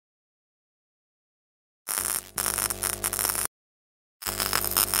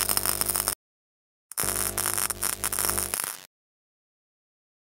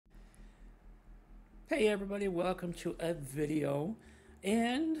Hey everybody, welcome to a video.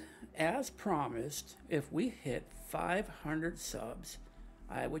 And as promised, if we hit 500 subs,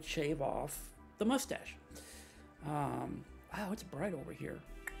 I would shave off the mustache. Wow, it's bright over here.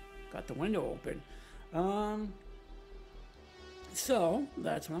 Got the window open. So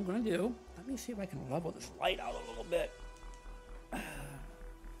that's what I'm gonna do. Let me see if I can level this light out a little bit.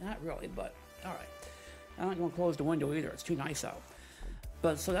 Not really, but all right. I'm not gonna close the window either. It's too nice out.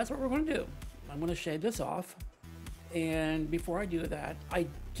 But so that's what we're gonna do. I'm going to shave this off, and before I do that, I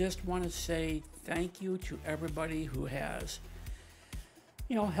just want to say thank you to everybody who has,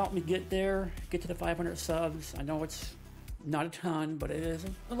 helped me get to the 500 subs. I know it's not a ton, but it is a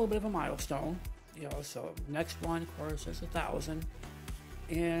little bit of a milestone, so next one, of course, is 1,000,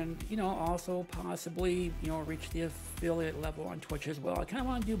 and, also possibly, reach the affiliate level on Twitch as well. I kind of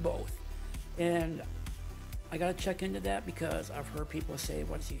want to do both, and I gotta check into that because I've heard people say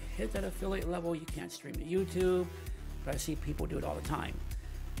once you hit that affiliate level, you can't stream to YouTube, but I see people do it all the time.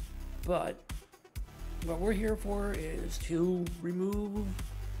 But what we're here for is to remove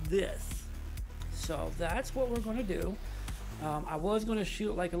this. So that's what we're gonna do. I was gonna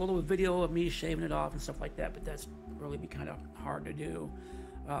shoot like a little video of me shaving it off and stuff like that, but that's really be kind of hard to do.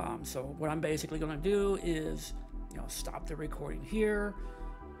 So what I'm basically gonna do is, stop the recording here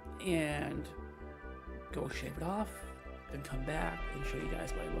and go shave it off, then come back and show you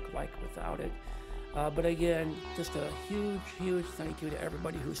guys what I look like without it. But again, just a huge thank you to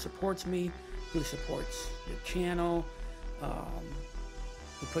everybody who supports me, who supports the channel,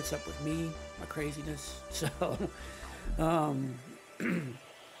 who puts up with me, my craziness. So, I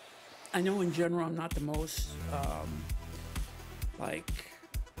know in general I'm not the most,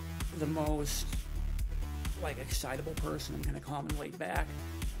 excitable person. I'm kind of calm and laid back.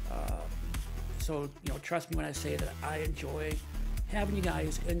 So, trust me when I say that I enjoy having you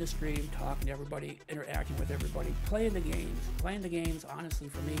guys in the stream, talking to everybody, interacting with everybody, playing the games. Playing the games, honestly,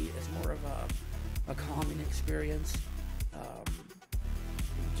 for me, is more of a calming experience,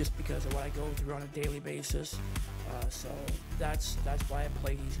 just because of what I go through on a daily basis. So that's why I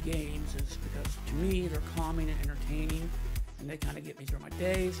play these games, is because to me, they're calming and entertaining, and they kind of get me through my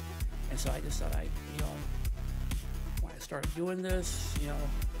days. And so I just thought when I started doing this,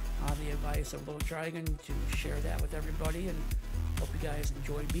 on the advice of Little Dragon, to share that with everybody, and hope you guys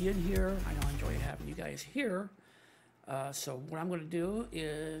enjoy being here. I know I enjoy having you guys here. So what I'm going to do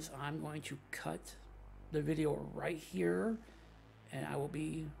is I'm going to cut the video right here, and I will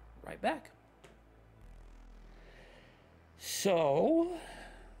be right back. So,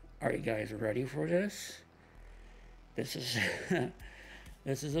 are you guys ready for this? This is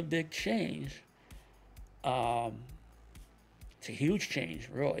this is a big change. It's a huge change,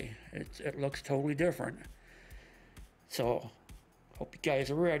 really. It looks totally different. So, hope you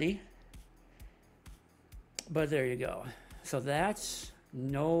guys are ready. But there you go. So that's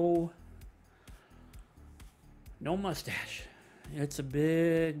no mustache. It's a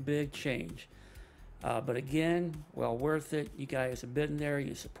big change. But again, well worth it. You guys have been there.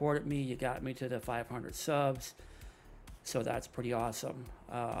 You supported me. You got me to the 500 subs. So that's pretty awesome.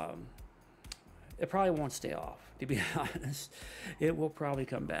 It probably won't stay off, to be honest. It will probably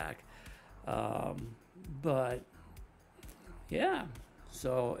come back. But yeah,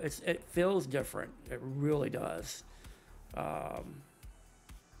 so it feels different. It really does.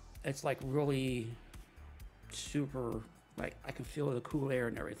 It's like really super, like I can feel the cool air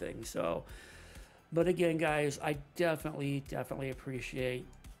and everything. So, but again, guys, I definitely appreciate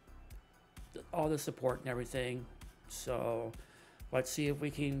all the support and everything. So let's see if we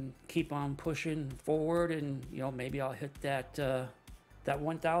can keep on pushing forward, and maybe I'll hit that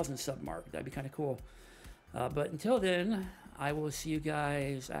 1,000 sub mark. That'd be kind of cool. But until then, I will see you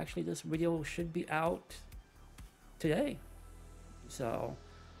guys. Actually, this video should be out today, so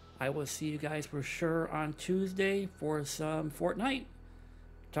I will see you guys for sure on Tuesday for some Fortnite.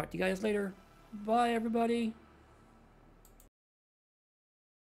 Talk to you guys later. Bye, everybody.